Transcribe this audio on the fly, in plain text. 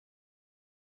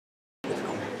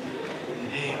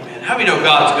How do you know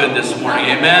God's good this morning?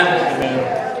 Amen?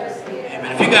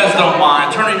 Amen. If you guys don't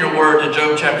mind, turn in your word to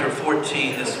Job chapter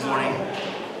 14 this morning.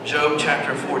 Job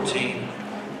chapter 14.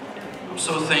 I'm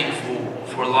so thankful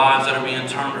for lives that are being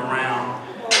turned around.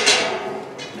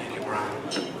 Thank you, Brian.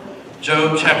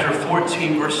 Job chapter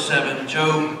 14, verse 7.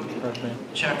 Job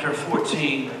chapter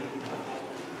 14,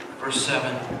 verse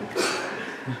 7.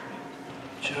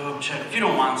 Job chapter. If you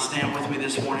don't mind, stand with me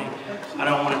this morning. I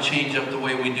don't want to change up the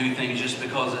way we do things just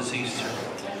because it's Easter.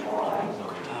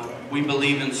 We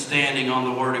believe in standing on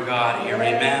the Word of God here.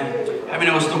 Amen. How many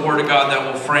know it's the Word of God that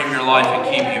will frame your life and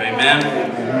keep you? Amen.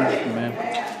 Amen.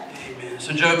 Amen.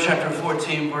 So Job chapter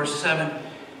 14, verse 7.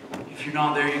 If you're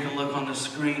not there, you can look on the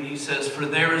screen. He says, "For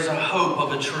there is a hope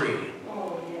of a tree."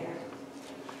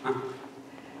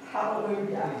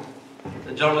 Hallelujah.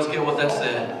 Did y'all just get what that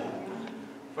said?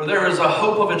 For there is a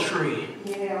hope of a tree.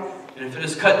 Yes. And if it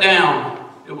is cut down,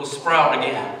 it will sprout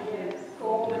again. Yes.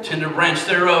 And the tender branch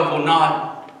thereof will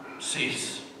not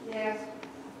cease. Yes.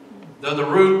 Though the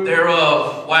root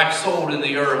thereof wax old in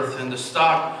the earth, and the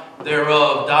stock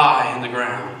thereof die in the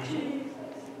ground.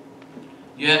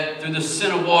 Yet through the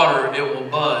sin of water it will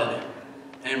bud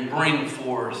and bring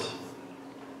forth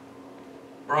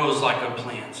grows like a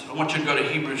plant. I want you to go to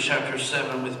Hebrews chapter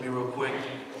 7 with me real quick.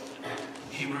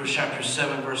 Hebrews chapter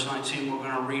 7, verse 19. We're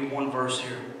going to read one verse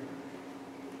here.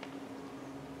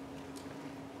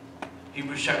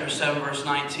 Hebrews chapter 7, verse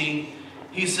 19.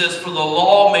 He says, "For the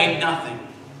law made nothing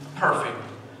perfect,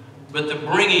 but the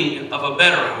bringing of a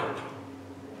better hope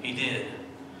he did,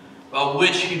 by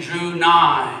which he drew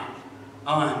nigh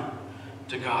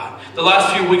unto God." The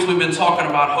last few weeks we've been talking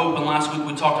about hope, and last week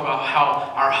we talked about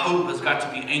how our hope has got to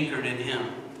be anchored in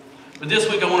Him. But this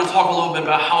week I want to talk a little bit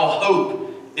about how hope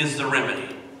is the remedy.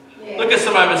 Yes. Look at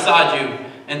somebody beside you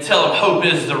and tell them hope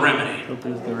is the remedy. Hope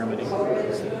is the remedy.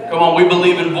 Come on, we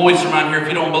believe in voice around here. If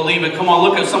you don't believe it, come on,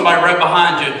 look at somebody right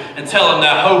behind you and tell them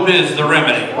that hope is the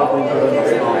remedy.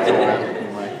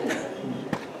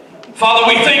 Father,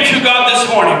 we thank you, God, this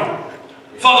morning.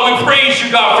 Father, we praise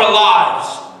you, God, for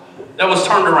lives that was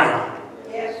turned around.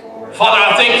 Yes, Lord. Father,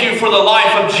 I thank you for the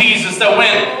life of Jesus that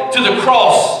went to the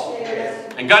cross.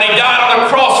 And God, He died on the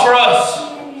cross for us.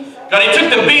 God, He took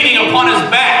the beating upon His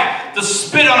back, the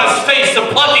spit on His face, the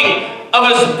plucking of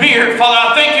His beard. Father,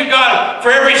 I thank you, God,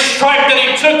 for every stripe that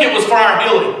He took, it was for our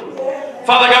healing.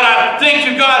 Father God, I thank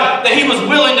you, God, that He was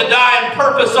willing to die in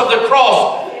purpose of the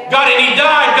cross. God, and He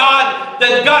died, God,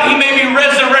 that God, He may be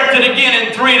resurrected again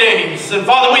in 3 days. And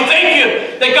Father, we thank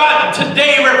you that God,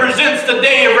 today represents the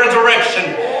day of resurrection.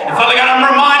 And Father God, I'm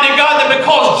reminded, God, that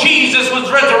because Jesus was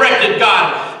resurrected,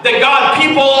 God, that God,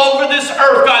 people over this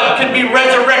earth, God, can be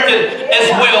resurrected as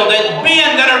well. That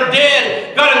men that are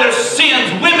dead, God, in their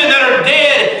sins, women that are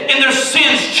dead in their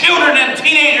sins, children and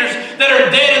teenagers that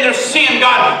are dead in their sin,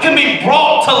 God, can be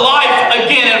brought to life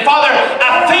again. And Father,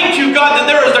 I thank you, God, that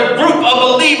there is a group of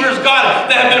believers, God,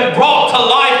 that have been brought to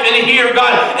life in here,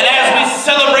 God. And as we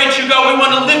celebrate you, God, we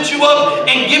want to lift you up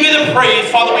and give you the praise.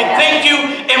 Father, we thank you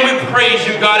and we praise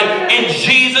you, God, in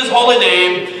Jesus' holy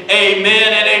name.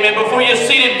 Amen and amen. Before you're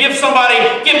seated, give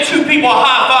two people a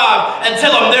high five and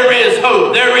tell them there is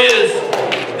hope. There is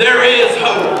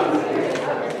hope.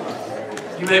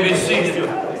 You may be seated.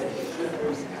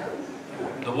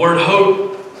 The word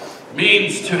hope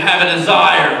means to have a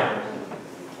desire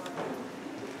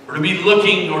or to be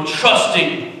looking or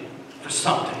trusting for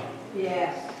something.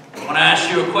 Yes. I want to ask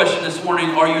you a question this morning.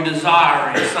 Are you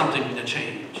desiring something to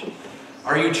change?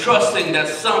 Are you trusting that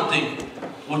something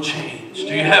will change?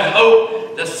 Do you have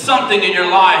hope that something in your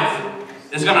life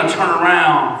is going to turn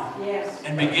around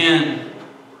and begin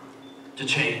to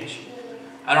change?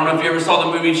 I don't know if you ever saw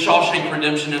the movie Shawshank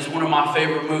Redemption. It's one of my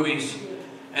favorite movies.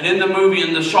 And in the movie,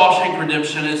 in the Shawshank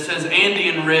Redemption, it says Andy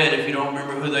and Red, if you don't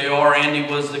remember who they are.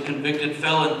 Andy was the convicted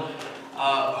felon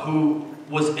who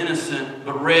was innocent,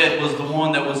 but Red was the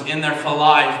one that was in there for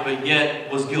life, but yet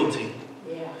was guilty.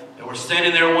 They were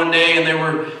standing there one day, and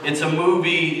it's a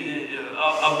movie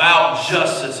about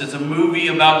justice. It's a movie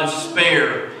about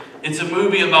despair. It's a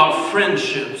movie about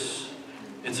friendships.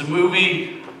 It's a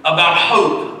movie about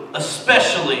hope,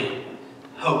 especially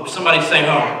hope. Somebody say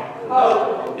hope.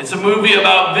 Hope. It's a movie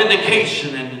about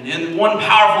vindication. And in one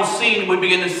powerful scene, we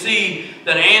begin to see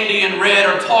that Andy and Red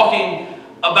are talking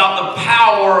about the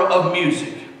power of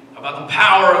music. About the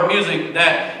power of music,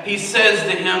 that he says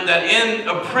to him that in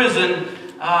a prison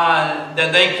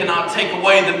that they cannot take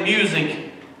away the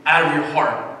music out of your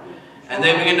heart. And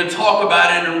they begin to talk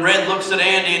about it, and Red looks at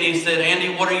Andy and he said,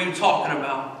 "Andy, what are you talking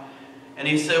about?" And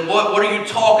he said, what are you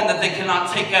talking that they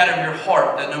cannot take out of your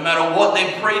heart? That no matter what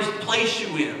they place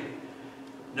you in,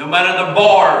 no matter the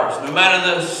bars, no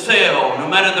matter the cell, no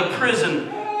matter the prison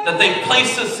that they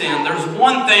place us in, there's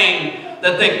one thing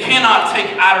that they cannot take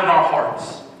out of our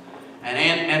hearts.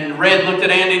 And Red looked at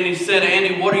Andy and he said,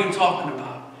 Andy, what are you talking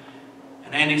about?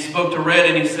 And Andy spoke to Red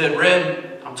and he said,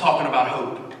 Red, I'm talking about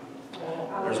hope.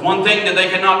 There's one thing that they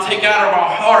cannot take out of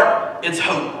our heart, it's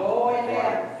hope.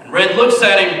 And Red looks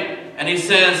at him and he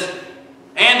says,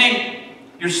 Andy,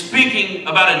 you're speaking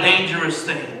about a dangerous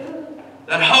thing.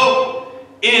 That hope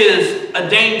is a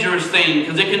dangerous thing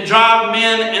because it can drive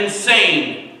men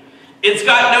insane. It's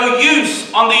got no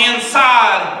use on the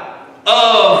inside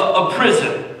of a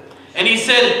prison. And he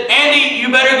said, Andy,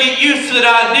 you better get used to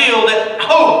that ideal that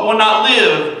hope will not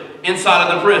live inside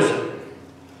of the prison.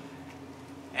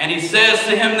 And he says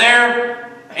to him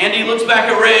there, Andy looks back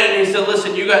at Red and he said,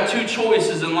 listen, you got two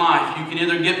choices in life. You can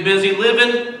either get busy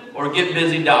living or get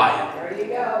busy dying. There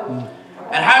you go.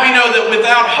 And how do you know that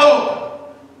without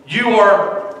hope, you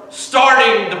are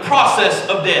starting the process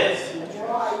of death? That's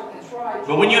right. That's right.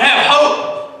 But when you have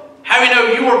hope, how do you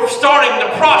know you are starting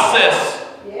the process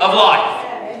of life?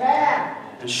 Amen.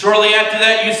 And shortly after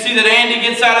that, you see that Andy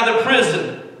gets out of the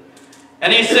prison.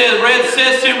 And he says, Red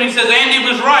says to him, he says, Andy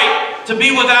was right. To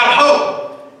be without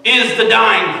hope is the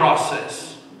dying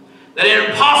process. That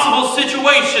in impossible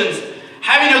situations,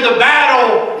 how do you know the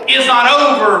battle is not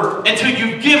over until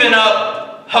you've given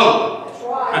up hope? That's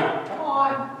right. Come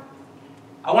on.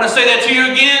 I want to say that to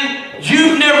you again.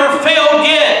 You've never failed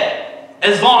yet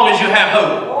as long as you have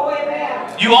hope. Oh,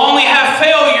 amen. You only have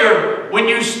failure when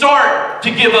you start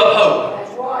to give up hope.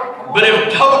 That's right. Come on. But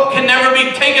if hope can never be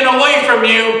taken away from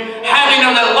you, how do you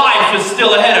know that life is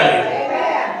still ahead of you? Amen.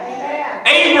 Amen.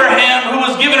 Abraham, who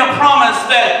was given a promise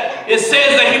that it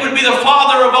says that he would be the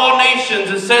father of all nations.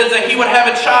 It says that he would have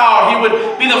a child. He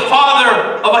would be the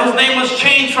father of, his name was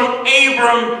changed from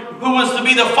Abram, who was to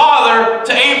be the father,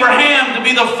 to Abraham, to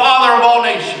be the father of all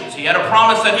nations. He had a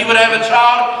promise that he would have a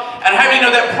child. And how do you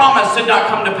know that promise did not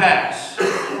come to pass?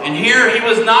 And here he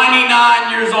was 99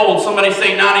 years old. Somebody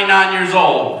say 99 years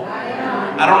old.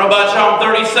 99. I don't know about you, I'm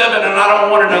 37 and I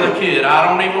don't want another kid. I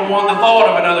don't even want the thought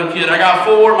of another kid. I got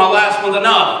 4, my last one's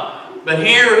enough. But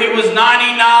here he was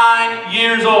 99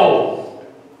 years old.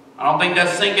 I don't think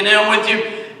that's sinking in with you.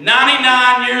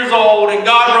 99 years old, and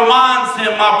God reminds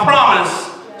him, my promise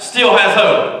still has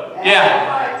hope.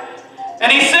 Yeah.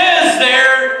 And he says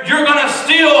there, you're going to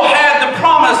still have the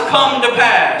promise come to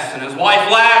pass. And his wife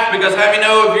laughed because how do you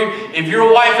know if your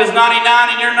wife is 99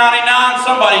 and you're 99,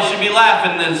 somebody should be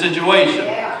laughing in this situation.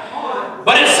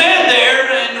 But it said there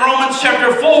in Romans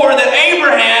chapter 4 that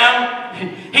Abraham,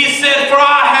 he said, for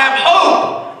I have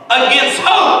hope against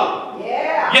hope.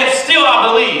 Yet still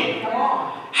I believe.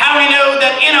 How do we know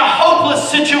that in a hopeless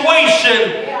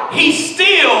situation, he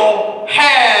still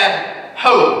had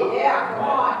hope?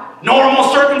 Normal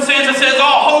circumstances says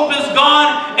all hope is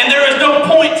gone and there is no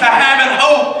point to having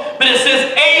hope. But it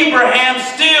says Abraham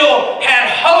still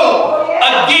had hope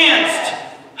against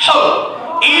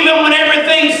hope. Even when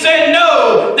everything said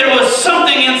no, there was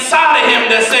something inside of him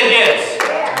that said yes.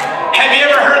 Have you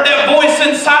ever heard that voice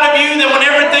inside of you that when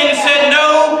everything said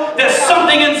no, that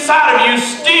something inside of you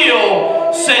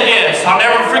still said yes? I'll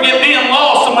never forget being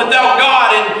lost and without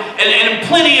God and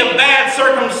plenty of bad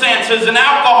circumstances and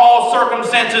alcohol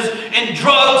circumstances and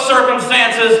drug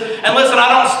circumstances. And listen, I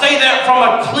don't say that from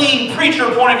a clean preacher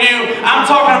point of view. I'm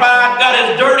talking about I got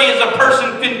as dirty as a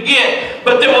person can get.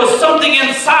 But there was something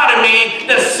inside of me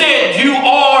that said, you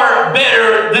are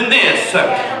better than this.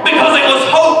 Because it was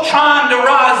hope trying to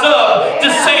rise up to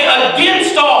say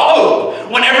against all hope.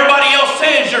 When everybody else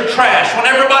says you're trash. When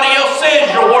everybody else says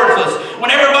you're worthless.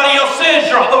 When everybody else says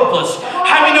you're hopeless.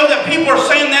 How do you know that people are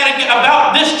saying that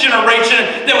about this generation,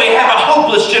 that we have a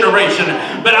hopeless generation?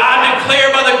 But I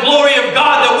declare by the glory of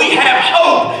God that we have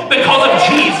hope because of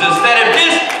Jesus. That if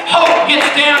this hope gets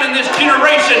down in this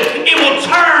generation, it will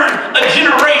turn a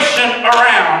generation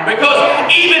around. Because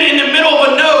even in the middle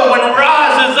of a no, when it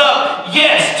rises up,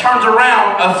 yes turns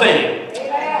around a thing.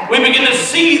 We begin to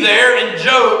see there in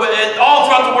Job, all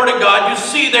throughout the Word of God, you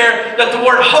see there that the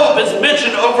word hope is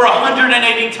mentioned over 180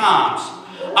 times.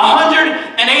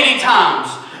 180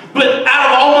 times. But out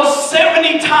of almost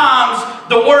 70 times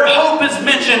the word hope is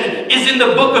mentioned is in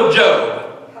the book of Job.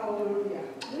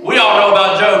 We all know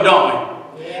about Job, don't we?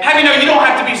 How do you know you don't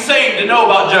have to be saved to know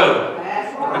about Job?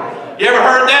 You ever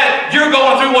heard that? You're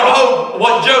going through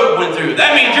what Job went through.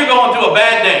 That means you're going through a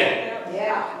bad day.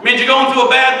 It means you're going through a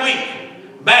bad week.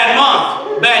 Bad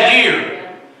month, bad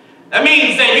year. That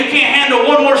means that you can't handle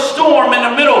one more storm in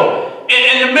the middle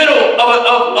of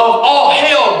all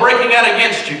hell breaking out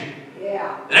against you.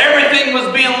 That everything was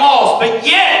being lost. But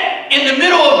yet, in the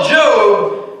middle of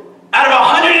Job, Out of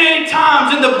 180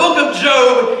 times in the book of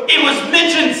Job, it was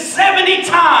mentioned 70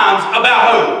 times about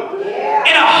hope.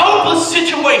 In a hopeless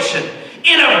situation,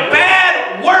 in a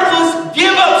bad, worthless,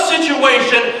 give-up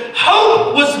situation,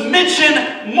 hope was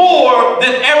mentioned more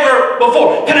than ever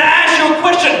before. Can I ask you a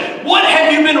question? What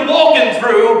have you been walking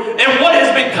through, and what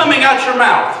has been coming out your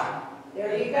mouth?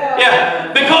 There you go.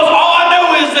 Yeah, because all I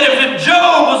know is that if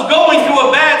Job was going through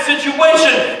a bad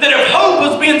situation, that if hope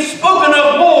was being spoken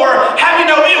of more, how do you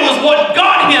know it was what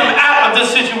got him out of the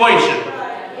situation?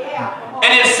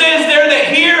 And it says there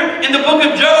that here in the book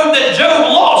of Job, that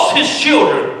Job lost his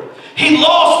children. He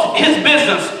lost his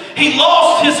business. He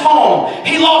lost his home.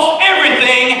 He lost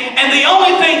everything, and the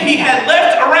only thing he had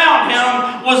left around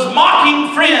him was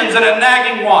mocking friends and a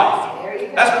nagging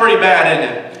wife. That's pretty bad, isn't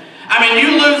it? I mean,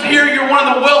 you lose here, you're one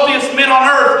of the wealthiest men on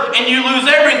earth, and you lose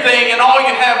everything, and all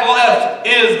you have left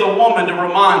is the woman to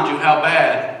remind you how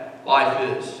bad life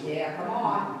is. Yeah, come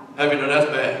on. Have you know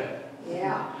that's bad?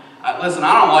 Yeah. Listen,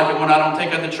 I don't like it when I don't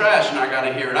take out the trash and I got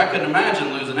to hear it. I couldn't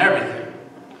imagine losing everything.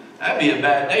 That'd be a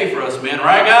bad day for us men,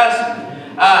 right, guys?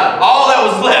 All that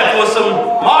was left was some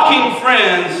mocking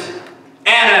friends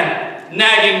and a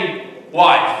nagging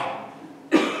wife.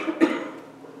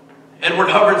 Edward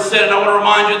Hubbard said, and I want to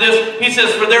remind you of this, he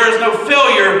says, for there is no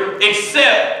failure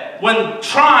except when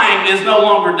trying is no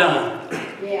longer done.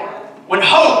 Yeah. When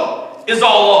hope is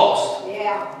all lost.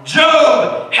 Yeah.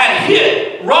 Job had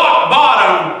hit rock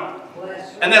bottom,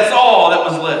 and that's all that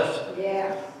was left.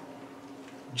 Yeah.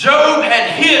 Job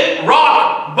had hit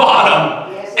rock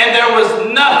bottom, and there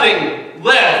was nothing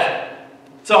left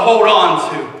to hold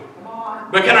on to.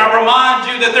 But can I remind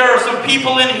you that there are some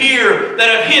people in here that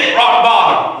have hit rock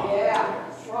bottom,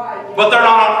 but they're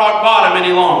not on rock bottom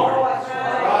any longer.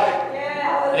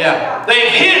 Yeah,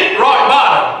 they've hit rock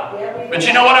bottom. But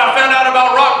you know what I found out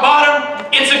about rock bottom?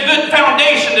 It's a good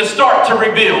foundation to start to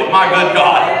rebuild, my good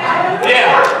God.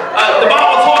 Yeah, the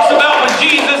Bible talks about when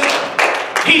Jesus,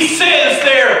 he says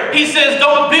there, he says,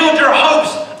 don't build your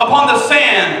hopes upon the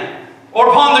sand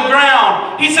or upon the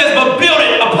ground. He says, but build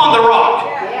it upon the rock.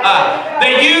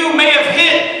 That you may have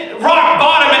hit rock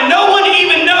bottom and no one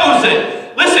even knows it.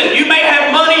 Listen, you may have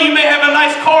money, you may have a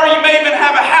nice car, you may even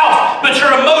have a house, but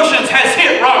your emotions has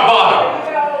hit rock bottom.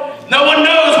 No one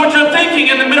knows what you're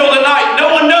thinking in the middle of the night.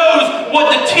 No one knows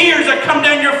what the tears that come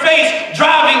down your face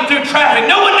driving through traffic.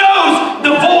 No one knows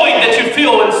the void that you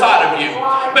feel inside of you.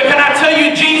 But can I tell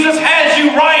you, Jesus has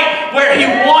you right where He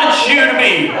wants you to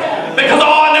be. Because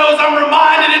all I know is I'm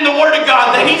reminded in the Word of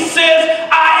God that He says,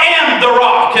 I am the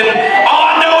rock. And all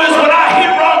I know is when I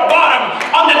hit rock bottom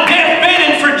on the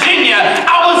deathbed in Virginia,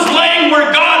 I was laying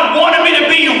where God wanted me to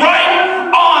be,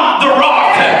 right on the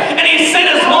rock. And He said,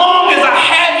 as long as I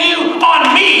have you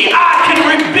on me, I can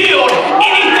rebuild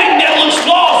anything that looks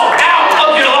lost out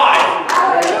of your life.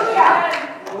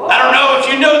 I don't know if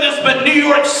you know this, but New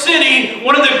York City,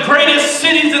 one of the greatest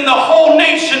cities in the whole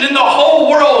nation, in the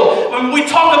whole world, when we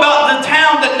talk about the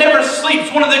town that never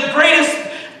sleeps, one of the greatest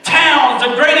towns,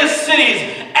 the greatest cities,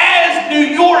 as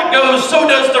New York goes, so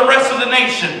does the rest of the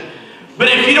nation. But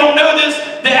if you don't know this,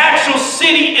 the actual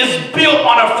city is built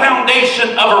on a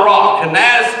foundation of a rock. And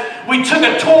as we took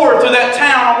a tour through that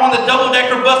town on one of the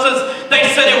double-decker buses, they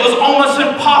said it was almost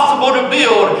impossible to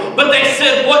build. But they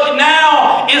said what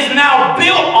now is now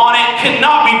built on it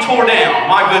cannot be torn down.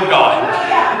 My good God.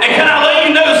 And can I let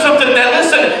you know something? That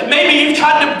listen, maybe you've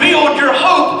tried to build your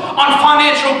hope on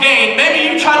financial gain. Maybe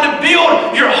you've tried to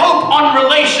build your hope on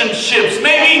relationships.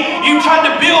 Maybe you've tried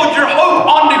to build your hope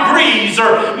on degrees.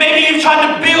 Or maybe you've tried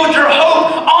to build your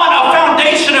hope on a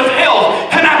foundation of health.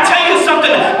 Can I tell you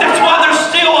something? That's why there's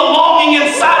still a longing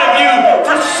inside of you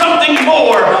for something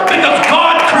more. Because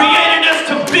God created us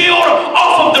to build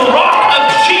off of the rock of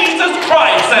Jesus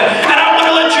Christ. And I want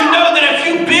to let you know that if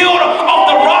you build off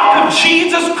the rock of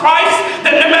Jesus Christ,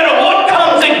 that no matter what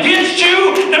comes against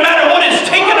you, no matter what is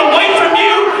taken away from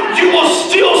you, you will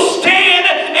still stand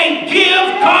and give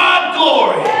God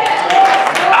glory.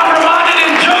 I'm reminded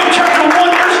in Job chapter 1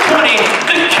 verse 20,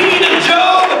 the key to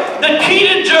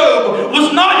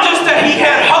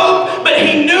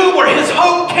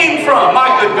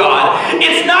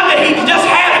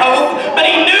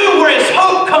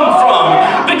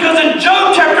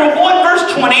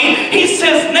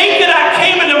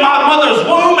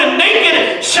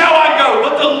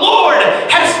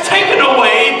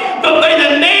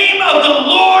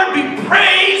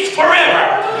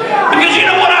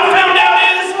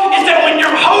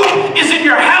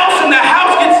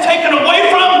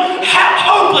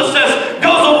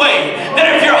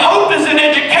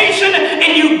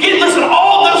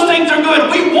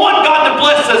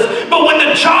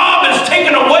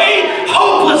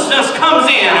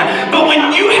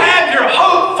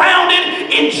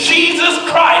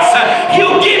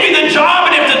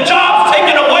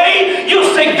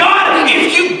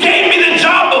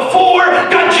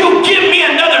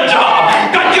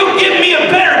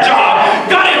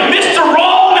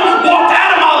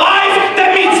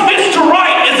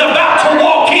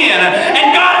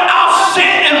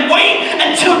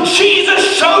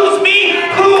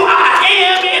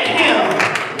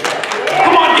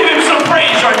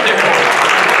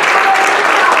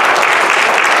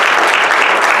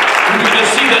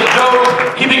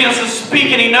he begins to speak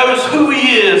and he knows who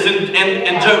he is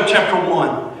in Job chapter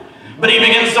 1. But he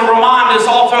begins to remind us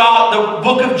all throughout the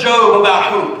book of Job about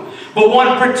hope. But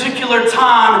one particular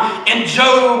time in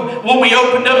Job, when we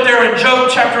opened up there in Job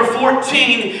chapter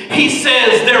 14, he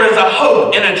says there is a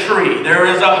hope in a tree. There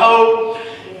is a hope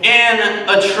in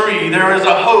a tree. There is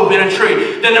a hope in a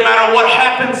tree. That no matter what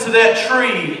happens to that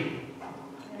tree,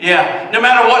 no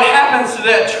matter what happens to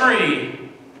that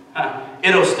tree,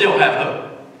 it'll still have hope.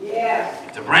 Yes.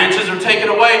 If the branches are taken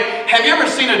away. Have you ever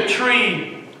seen a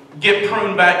tree get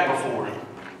pruned back before?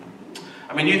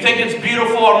 I mean, you think it's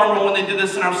beautiful. I remember when they did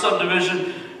this in our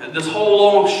subdivision, this whole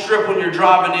long strip when you're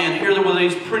driving in, here there were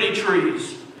these pretty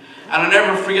trees. And I'll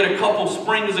never forget a couple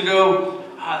springs ago,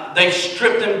 they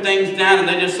stripped them things down and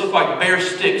they just looked like bare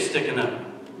sticks sticking up.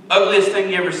 Ugliest thing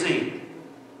you ever seen.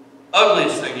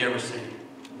 Ugliest thing you ever seen.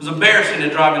 It was embarrassing to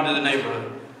drive into the neighborhood.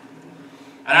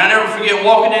 And I never forget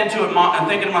walking into it and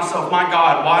thinking to myself, my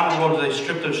God, why in the world did they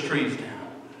strip those trees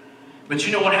down? But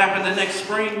you know what happened the next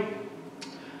spring?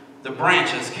 The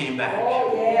branches came back.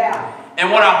 Oh, yeah. And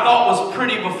what I thought was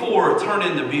pretty before turned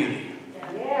into beauty.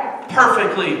 Yeah.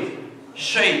 Perfectly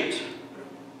shaped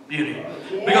beauty.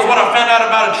 Because what I found out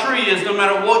about a tree is no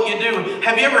matter what you do,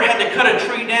 have you ever had to cut a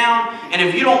tree down and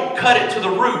if you don't cut it to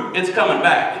the root, it's coming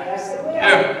back? Yes, it will.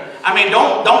 Yeah. I mean,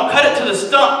 don't cut it to the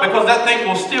stump because that thing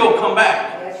will still come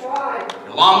back. That's right.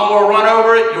 Your lawnmower will run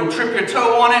over it, you'll trip your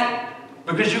toe on it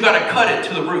because you got to cut it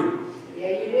to the root. Yeah,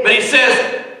 you do. But he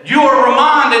says, you are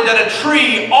reminded that a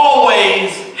tree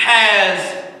always has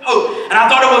hope. And I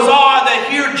thought it was odd that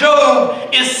here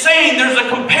Job is saying there's a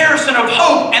comparison of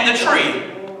hope and the tree.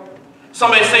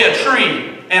 Somebody say a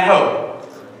tree and hope.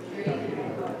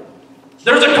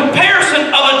 There's a comparison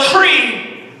of a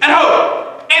tree and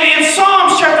hope. And in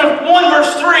Psalms chapter 1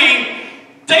 verse 3,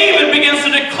 David begins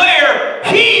to declare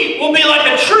he will be like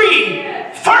a tree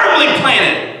firmly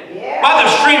planted by the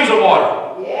streams of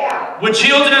water, which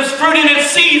yields in its fruit in its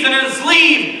season, and its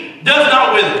leaf does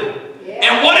not wither.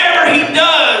 And whatever he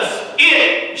does,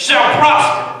 it shall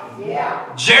prosper.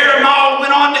 Jeremiah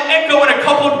went on to echo in a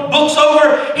couple of books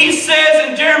over. He says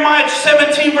in Jeremiah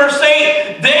 17 verse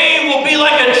 8, they will be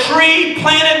like a tree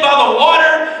planted by the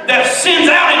water that sends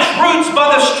out its roots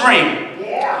by the stream.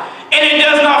 And it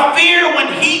does not fear when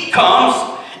heat comes,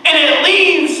 and its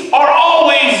leaves are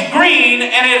always green,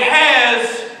 and it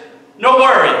has no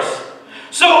worries.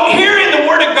 So here in the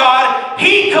Word of God,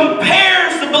 he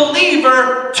compares the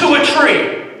believer to a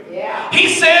tree.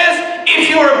 He says, if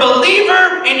you're a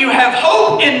believer and you have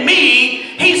hope in me,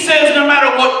 he says no matter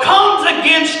what comes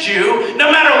against you,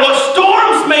 no matter what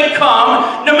storms may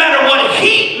come, no matter what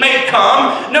heat may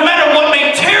come, no matter what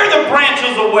may tear the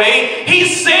branches away, he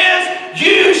says,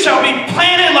 you shall be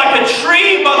planted like a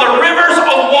tree by the rivers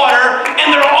of water, and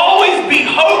there will always be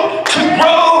hope to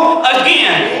grow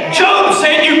again. Job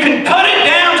said you can cut it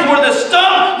down to where the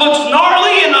stump looks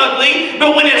gnarly and ugly,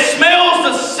 but when it smells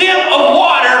the scent of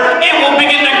water, it will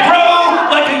begin to grow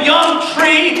like a young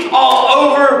tree all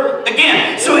over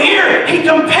again. So here he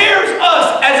compares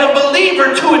us as a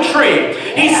believer to a tree.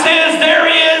 He says there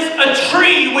is a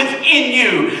tree within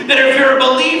you, that if you're a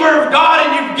believer of God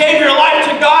and you gave your life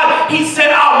to God, he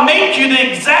said, I'll make you the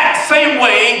exact same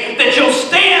way, that you'll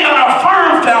stand on a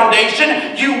firm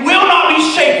foundation. You will not be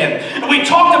shaken. And we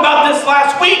talked about this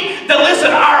last week, that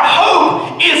listen, our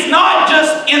hope is not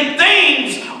just in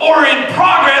things or in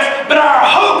progress, but our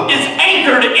hope is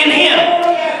anchored in him.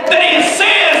 That he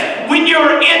says, when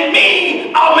you're in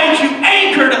me, I'll make you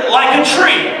anchored like a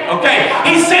tree. Okay?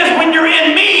 He says, when you're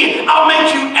in me, I'll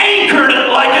make you anchored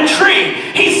like a tree.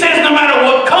 He says, no matter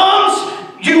what comes,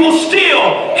 you will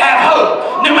still have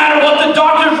hope. No matter what the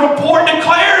doctor's report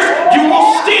declares, you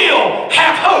will still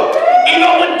have hope. Even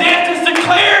when death is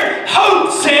declared, hope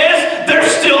says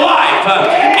there's still life.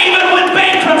 Even when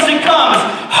bankruptcy comes,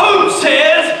 hope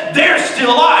says there's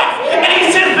still life. And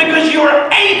he says, because you are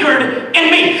anchored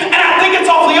in me. And I think it's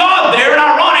awfully odd there and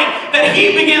ironic that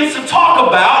he begins to talk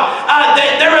about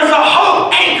that there is a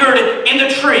hope anchored in the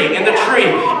tree, in the tree,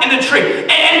 in the tree.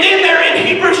 And then there in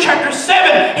Hebrews chapter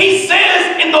 7, he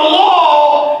says in the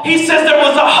law, he says there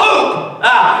was a hope,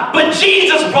 but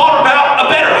Jesus brought about a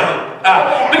better hope.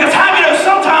 Because how you know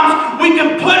sometimes we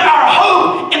can put our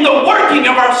hope in the working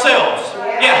of ourselves.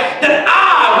 That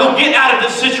I will get out of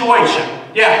this situation.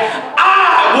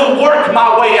 I will work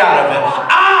my way out of it.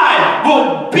 I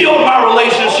will build my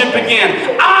relationship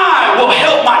again. I will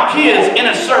help my kids in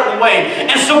a certain way.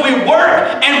 And so we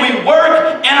work and we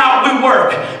work and we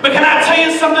work. But can I tell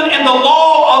you something? In the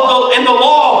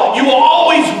law, you will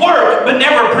always work but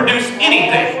never produce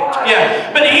anything.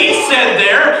 But he said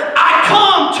there, I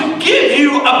come to give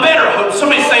you a better hope.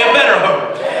 Somebody say a better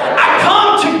hope. I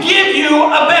come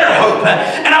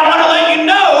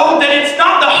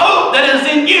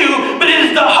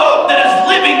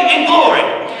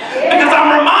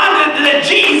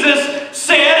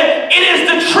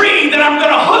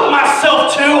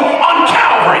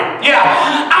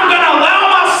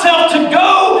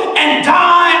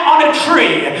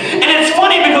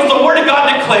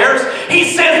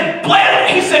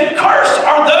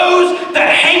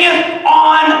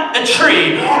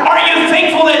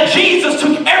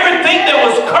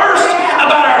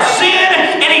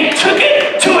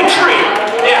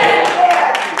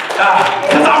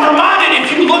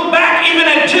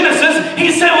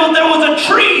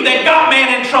tree that got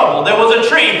man in trouble. There was a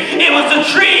tree. It was the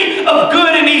tree of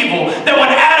good and evil. That when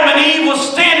Adam and Eve was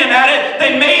standing at it,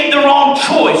 they made the wrong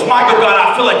choice. My good God,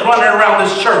 I feel like running around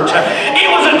this church. It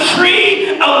was a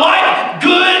tree of life,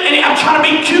 good, and I'm trying to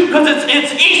be cute because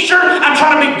it's Easter. I'm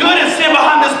trying to be good and stand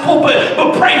behind this pulpit,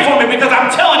 but pray for me because I'm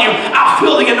telling you, I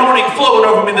feel the anointing flowing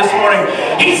over me this morning.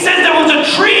 He says there was a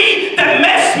tree that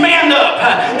messed man up.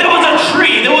 There was a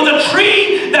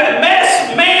tree that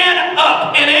messed man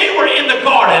up, and they were in the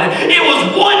garden. It was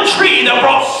one tree that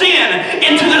brought sin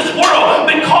into this world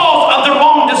because of the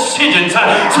wrong decisions.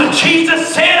 So Jesus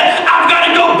said, I've got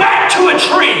to go back to a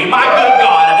tree, my good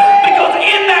God, because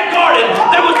in that garden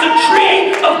there was the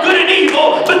tree of good and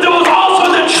evil, but there was also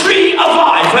the tree of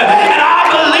life. And I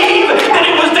believe that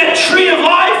it was that tree of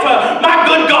life, my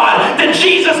good God, that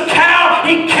Jesus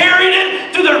he carried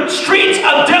it through the streets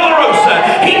of De La Rosa.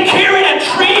 He carried a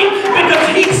tree because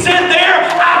he said there,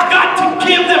 I've got to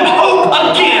give them hope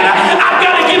again. I've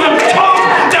got to give them hope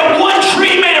that one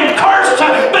tree made him cursed,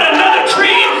 but another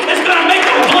tree is going to make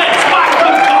him blessed. My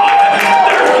good God.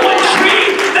 There's one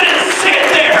tree that is set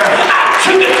there. I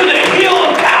took it to the hill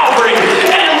of Calvary,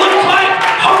 and it looked like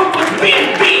hope was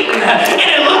being beaten, and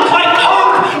it looked like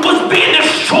hope was being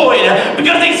destroyed,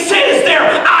 because he says there,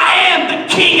 I am the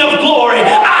King of glory.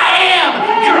 I am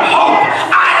your hope.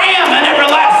 I am an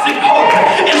everlasting hope.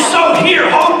 And so here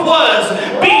hope was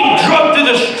being drugged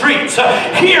through the streets.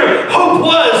 Here hope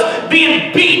was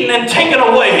being beaten and taken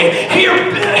away. Here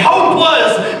hope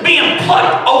was being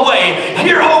plucked away.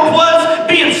 Here hope was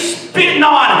being spitting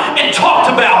on and talked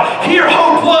about. Here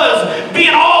hope was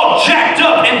being all jacked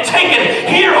up and taken.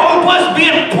 Here hope was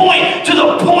being point to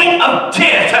the point of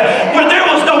death, where there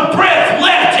was no breath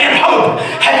left in hope.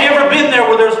 Have you ever been there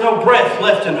where there's no breath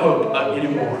left in hope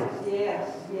anymore?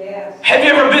 Yes, yes. Have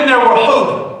you ever been there where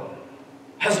hope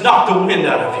has knocked the wind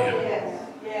out of you? Yes,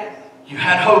 yes. You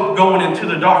had hope going into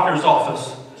the doctor's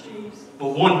office,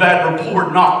 but one bad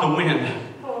report knocked the wind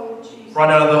right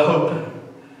out of the hope.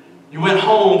 You went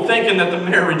home thinking that the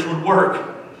marriage would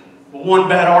work, but one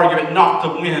bad argument knocked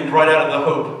the wind right out of the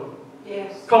hope.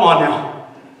 Yes. Come on now.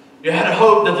 You had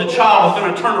hope that the child was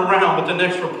going to turn around, but the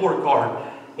next report card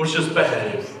was just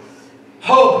bad.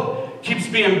 Hope keeps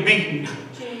being beaten.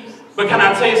 But can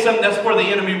I tell you something? That's where the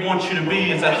enemy wants you to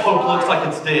be, is that hope looks like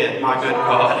it's dead, my good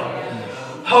God.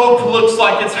 Hope looks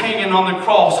like it's hanging on the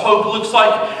cross. Hope looks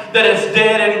like that it's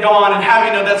dead and gone. And how do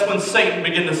you know that's when Satan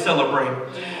began to celebrate?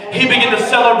 He began to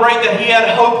celebrate that he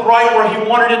had hope right where he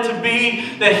wanted it to be.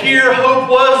 That here hope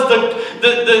was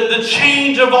the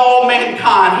change of all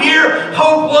mankind. Here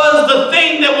hope was the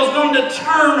thing that was going to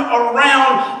turn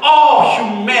around all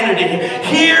humanity.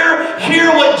 Here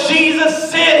what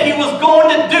Jesus said he was going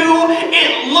to do,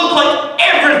 it looked like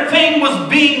everything was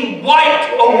being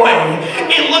wiped away.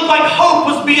 It looked like hope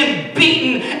was being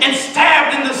beaten and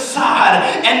stabbed in the side.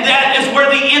 And that is where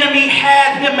the enemy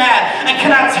had him at. And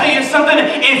can I tell you something?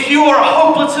 If you are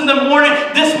hopeless in the morning,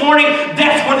 this morning,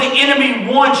 that's where the enemy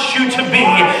wants you to be.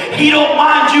 He don't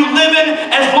mind you living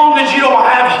as long as you don't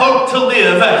have hope to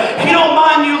live. He don't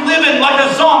mind you living like a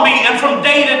zombie and from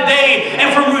day to day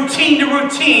and from routine to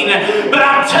routine. But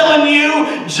I'm telling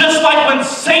you, just like when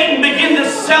Satan began to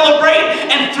celebrate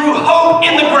and threw hope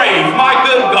in the grave, my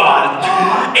good God,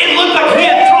 it looked like he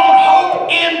had thrown hope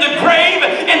in the grave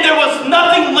and there was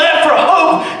nothing left for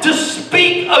hope to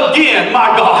speak again,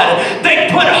 my God. They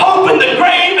put hope in the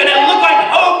grave and it looked like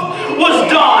hope was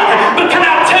done. But can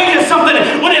I tell you something?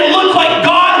 When it looked like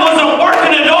God wasn't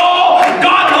working at all,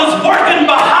 God was working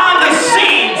behind the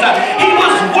scenes. He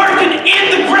was working in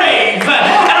the grave.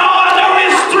 And all I know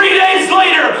is 3 days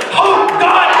later, hope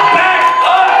got back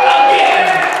up again.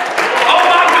 Oh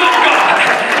my good God.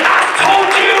 I told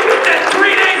you that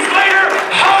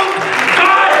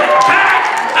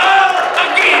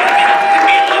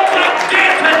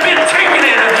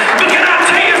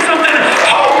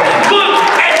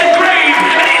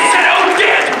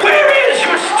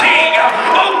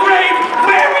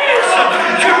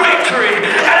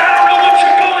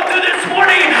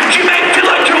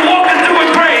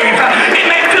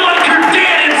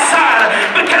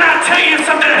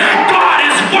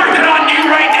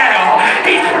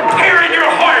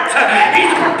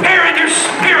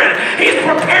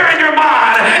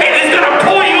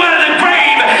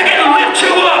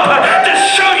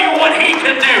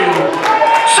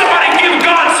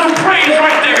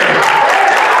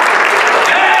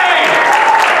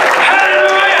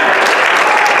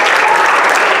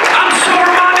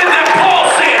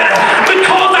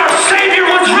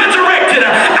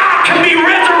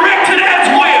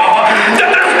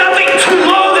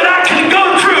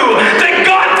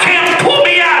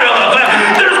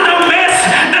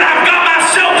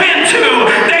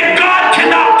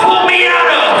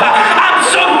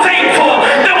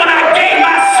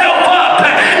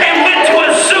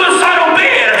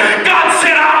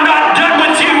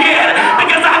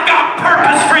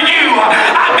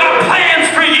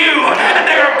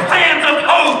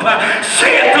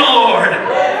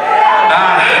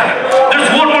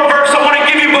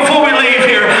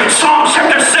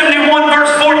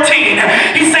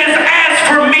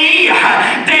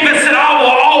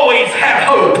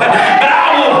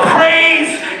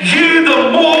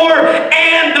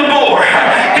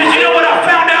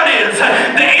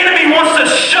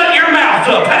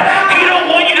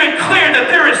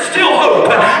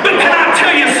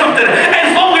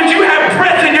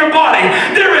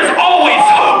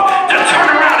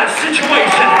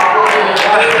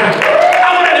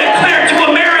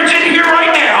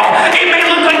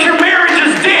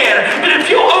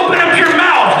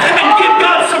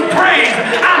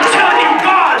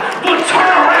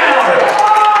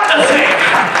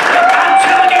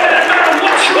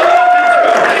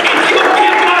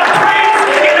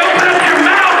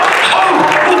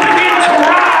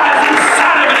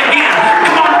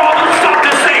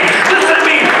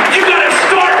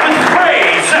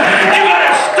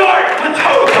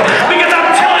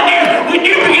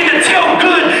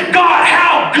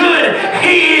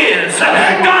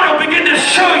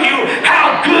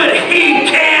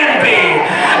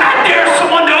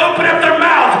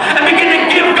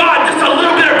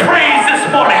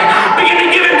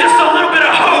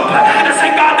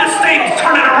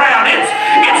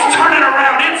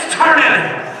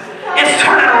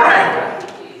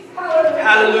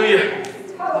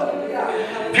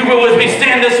me,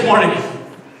 stand this morning.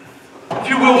 If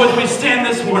you will with me, stand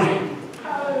this morning.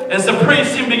 As the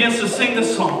praise team begins to sing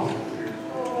this song.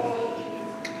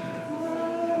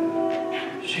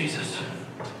 Jesus.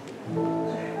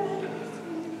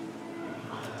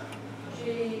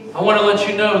 I want to let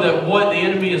you know that what the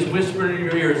enemy is whispering in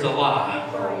your ear is a lie.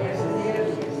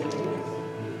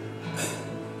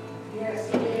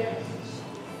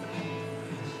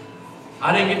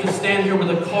 I didn't get to stand here with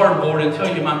a cardboard and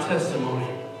tell you my testimony.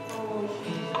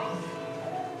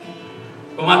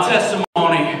 But my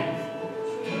testimony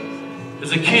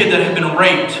is a kid that had been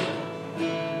raped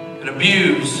and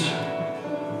abused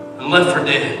and left for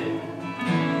dead.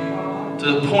 To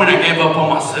the point I gave up on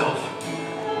myself.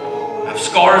 I have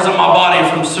scars on my body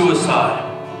from suicide.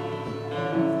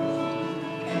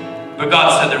 But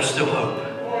God said there's still hope.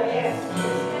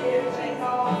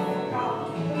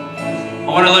 I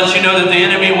want to let you know that the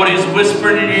enemy, what he's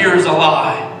whispering in your ear is a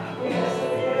lie.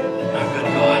 My good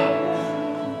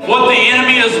God. What the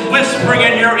enemy is whispering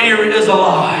in your ear is a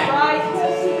lie.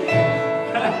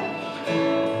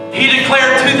 He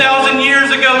declared 2,000 years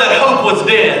ago that hope was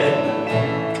dead.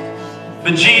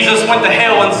 But Jesus went to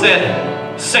hell and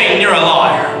said, Satan, you're a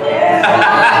liar.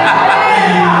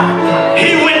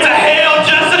 He went to hell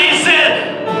just and he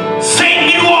said, Satan,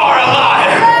 you are a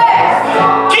liar.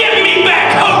 Give me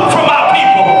back hope from my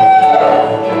people.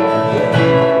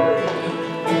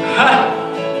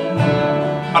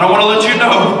 And I want to let you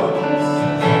know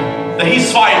that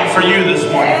he's fighting for you this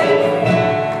morning.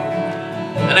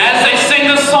 And as they sing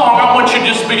this song, I want you to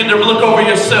just begin to look over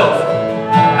yourself.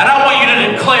 And I want you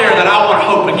to declare that I want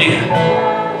hope again.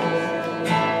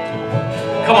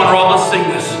 Come on, Rob, let's sing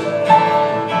this.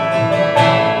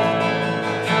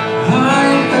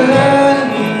 I'm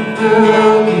burning,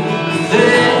 broken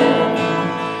within,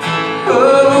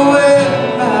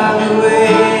 overwhelmed by the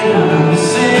weight of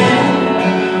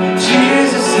sin.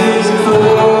 Jesus is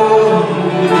calling.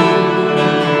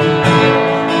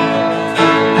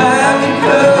 Having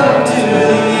come to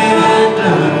the end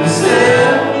of the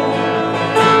step,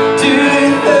 do you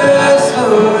thirst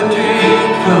for a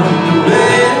drink from the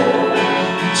well?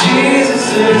 Jesus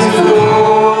is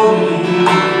calling.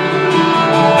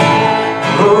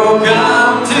 Oh,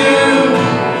 come to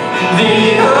the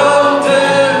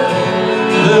altar.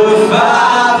 The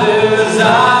Father's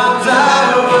arms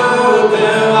are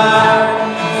open wide.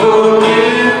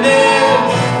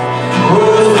 Forgiveness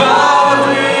was bought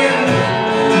with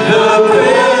the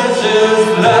precious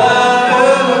blood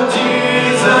of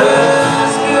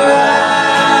Jesus Christ.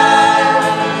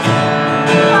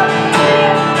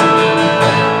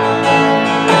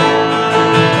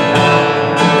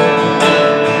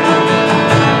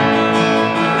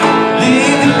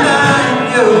 Leave behind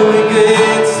your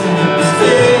regrets and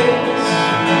mistakes.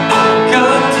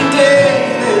 Come today,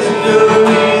 there's no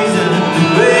reason to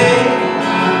wait.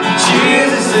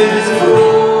 Jesus is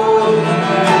calling.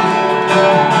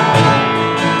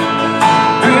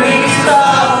 Bring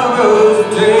sorrows,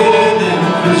 trade them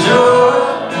for joy.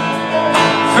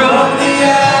 From the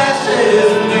ashes,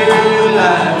 a new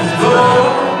life is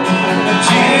born.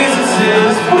 Jesus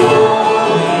is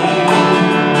calling.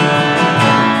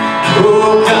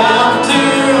 Oh, come to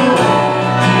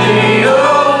the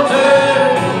altar.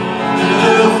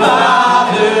 The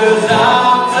Father's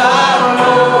arms are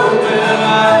open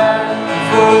wide.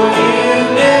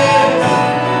 Forgiveness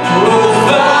was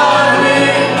bought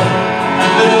with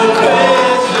the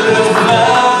precious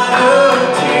blood of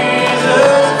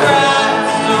Jesus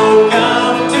Christ. So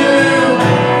come to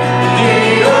the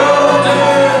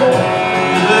altar.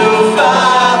 The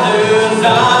Father's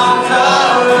arms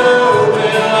are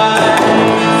open wide.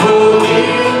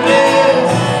 Forgiveness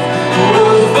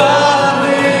was bought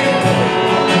with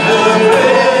the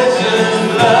precious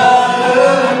blood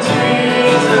of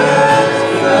Jesus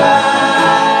Christ.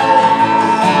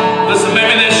 Listen,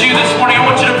 maybe that's you this morning. I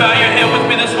want you to bow your head with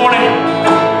me this morning.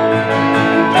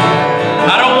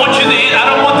 I don't want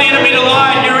the enemy to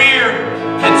lie in your ear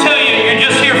and tell you you're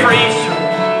just here for Easter.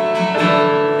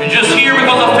 You're just here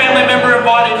because a family member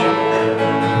invited you.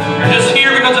 You're just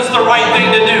here because it's the right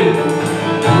thing to do.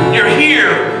 You're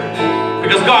here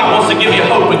because God wants to give you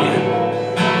hope again.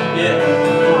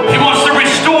 He wants to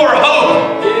restore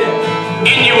hope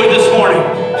in you this morning.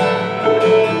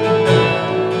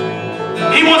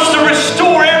 He wants to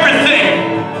restore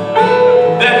everything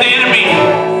that the enemy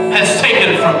has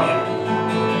taken from you.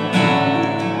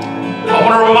 I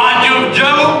want to remind you of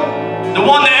Job, the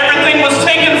one that everything was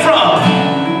taken from.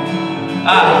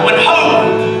 When hope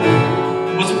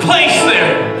was placed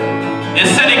there, it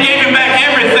said he gave him back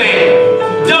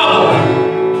everything, double,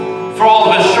 for all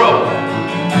of his trouble.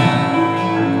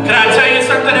 Can I tell you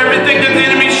something? Everything that the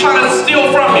enemy's trying to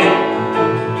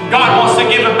to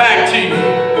give it back to you.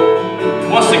 He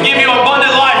wants to give you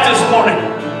abundant life this morning.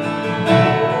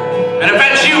 And if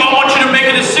that's you, I want you to make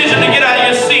a decision to get out of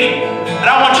your seat. And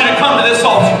I want you to come to this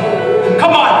altar.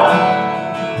 Come on.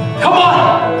 Come on.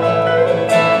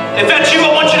 If that's you,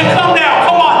 I want you to come now.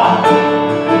 Come on.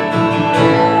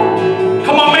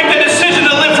 Come on, make the decision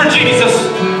to live for Jesus.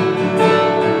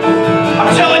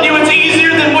 I'm telling you, it's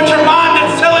easier than what your mind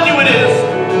is telling you it is.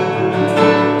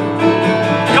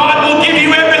 God will give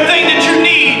you everything that you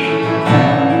need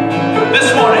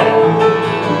this morning.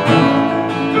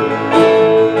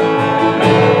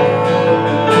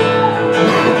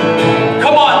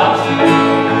 Come on.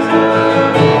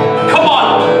 Come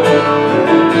on.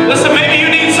 Listen, maybe you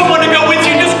need someone to go with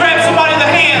you. Just grab somebody in the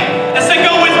hand and say,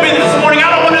 go with me this morning. I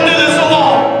don't want to do this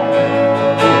alone.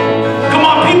 Come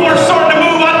on, people are starting to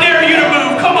move. I dare you to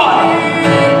move. Come on.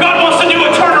 God wants to do a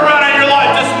turnaround in your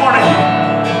life this morning.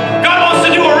 God wants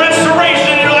to do a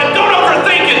restoration in your life. Don't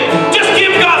overthink it. Just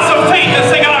give God some faith and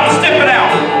say, God, I'm stepping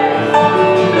out.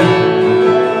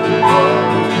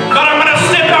 God, I'm going to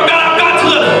step out. God, I've got to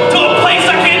a place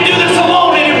I can't do this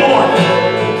alone anymore.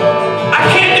 I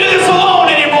can't do this alone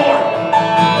anymore.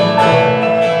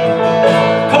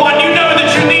 Come on, you know that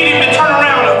you need Him to turn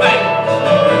around a thing.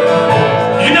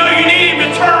 You know you need Him to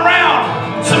turn around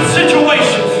some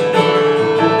situations.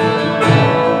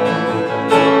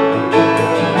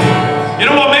 You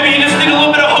know what? Maybe you just need a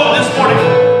little bit of hope this morning.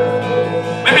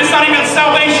 Maybe it's not even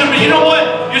salvation, but you know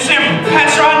what? You're saying,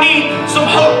 Pastor, I need some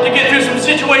hope to get through some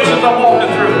situations I'm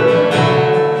walking through.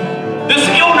 This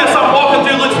illness I'm walking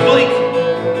through looks bleak.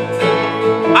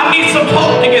 I need some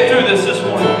hope to get through this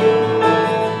morning.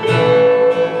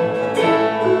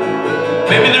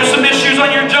 Maybe there's some issues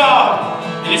on your job.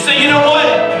 And you say, you know what?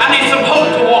 I need some hope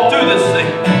to walk through this thing.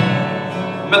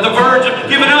 I'm at the verge of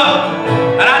giving up.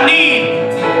 And I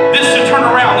need this to turn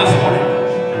around this morning.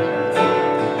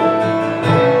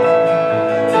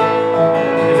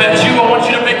 If that's you, I want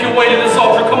you to make your way to this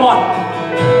altar. Come on.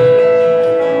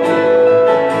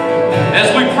 As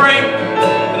we pray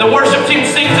and the worship team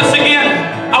sings us again,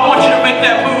 I want you to make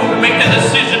that move and make that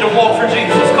decision to walk for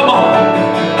Jesus. Come on.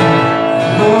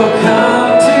 Oh,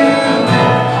 come to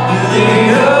the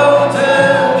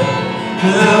altar,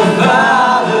 the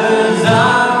Father's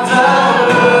arms are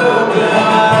open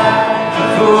wide.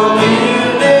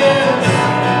 Forgiveness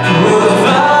will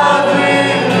find me,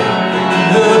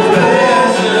 the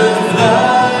precious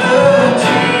blood of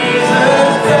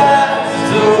Jesus Christ.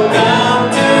 So come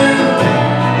to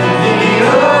the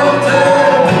altar,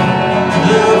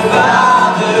 the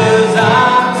Father's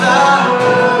arms are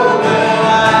open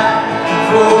wide.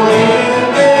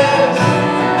 Forgiveness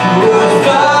will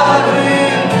find me,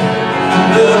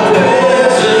 the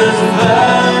precious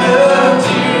blood of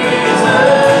Jesus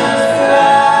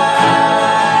Christ.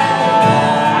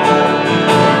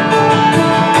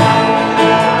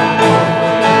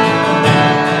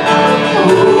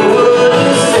 Oh, what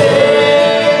a Savior!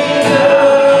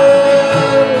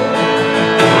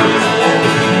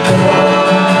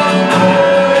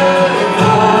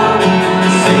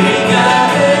 Sing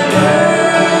hallelujah,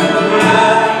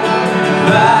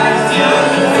 Christ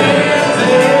is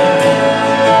risen.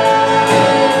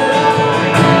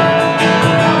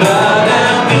 Bow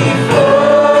down before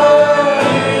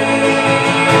Him,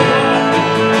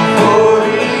 for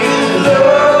He is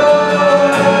Lord.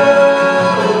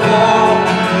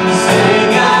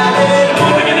 Sing hallelujah. Come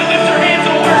on, begin to lift your hands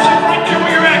and worship right there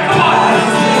where you're at. Come on.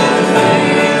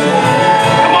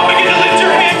 Come on, begin to lift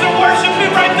your hands and worship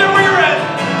Him right there where you're at.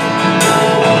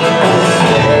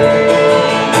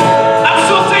 I'm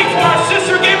so thankful our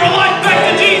sister gave her life back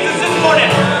to Jesus this morning.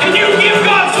 Can you give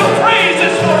God some praise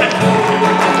this morning?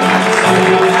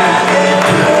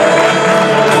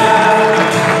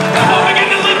 Come on, begin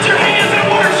to lift your hands and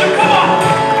worship. Come on.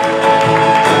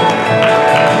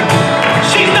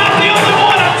 She's not the only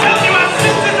one. I'm telling you, I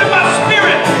sense this in my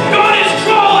spirit. God is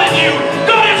drawing you.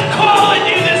 God is calling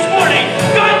you this morning.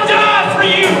 God died for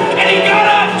you, and He got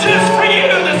up just for you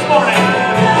this morning.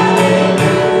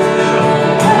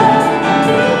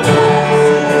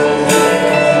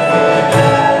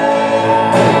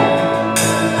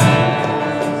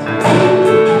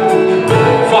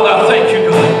 Father, I thank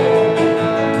you, God.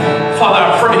 Father,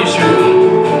 I praise you.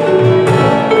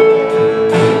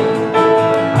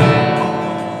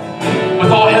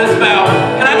 With all heads bowed,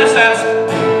 can I just ask,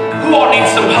 who all needs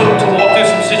some hope to walk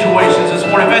through some situations this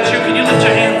morning? If that's you, can you lift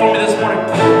your hand for me this morning?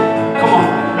 Come on.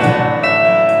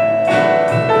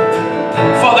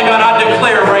 Father God, I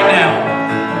declare right now,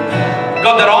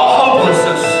 God, that all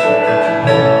hopelessness,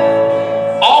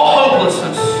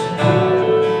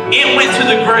 it went to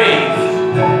the grave,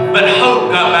 but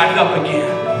hope got back up again.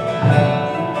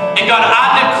 And God,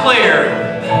 I declare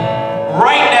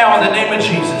right now in the name of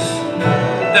Jesus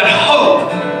that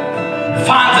hope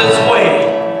finds its way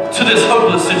to this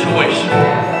hopeless situation.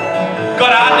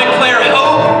 God, I declare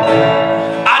hope.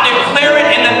 I declare it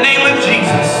in the name of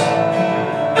Jesus.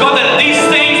 God, that these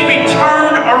things be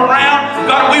turned around.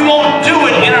 God, we won't do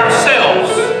it in ourselves.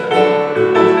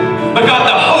 But God,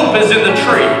 the hope is in the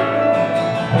tree.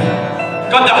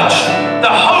 God, the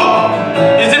hope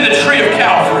is in the tree of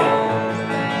Calvary.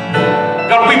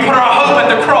 God, we put our hope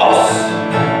at the cross.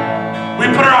 We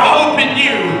put our hope in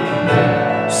you,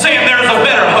 saying there's a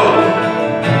better hope.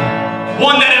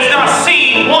 One that is not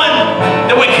seen, one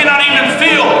that we cannot even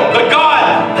feel. But God,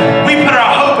 we put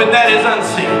our hope in that is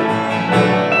unseen.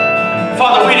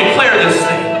 Father, we declare this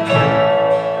thing.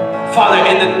 Father,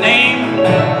 in the name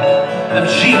of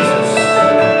Jesus.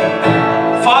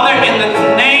 Father, in the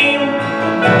name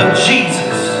of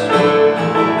Jesus.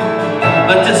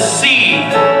 Let this seed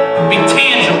be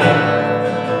tangible.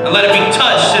 And let it be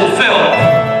touched and felt.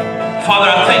 Father,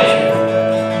 I thank you.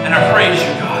 And I praise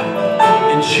you, God.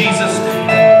 In Jesus' name.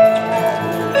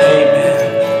 Amen.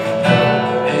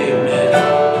 Amen.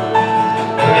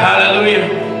 Hallelujah.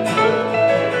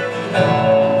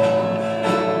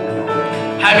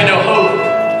 Have you know hope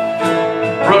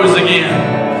rose again?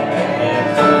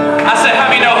 I said,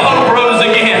 have you know hope rose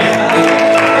again?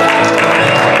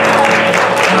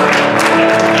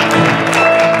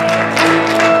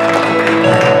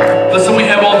 Listen, we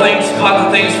have all things, lots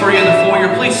of things for you in the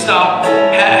foyer. Please stop.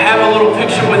 Have a little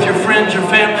picture with your friends, your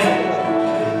family.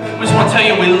 We just want to tell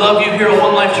you we love you here at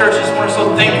One Life Church. We're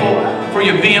so thankful for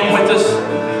you being with us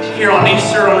here on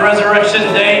Easter, on Resurrection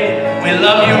Day. We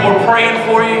love you. We're praying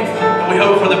for you. And we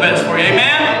hope for the best for you.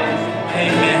 Amen?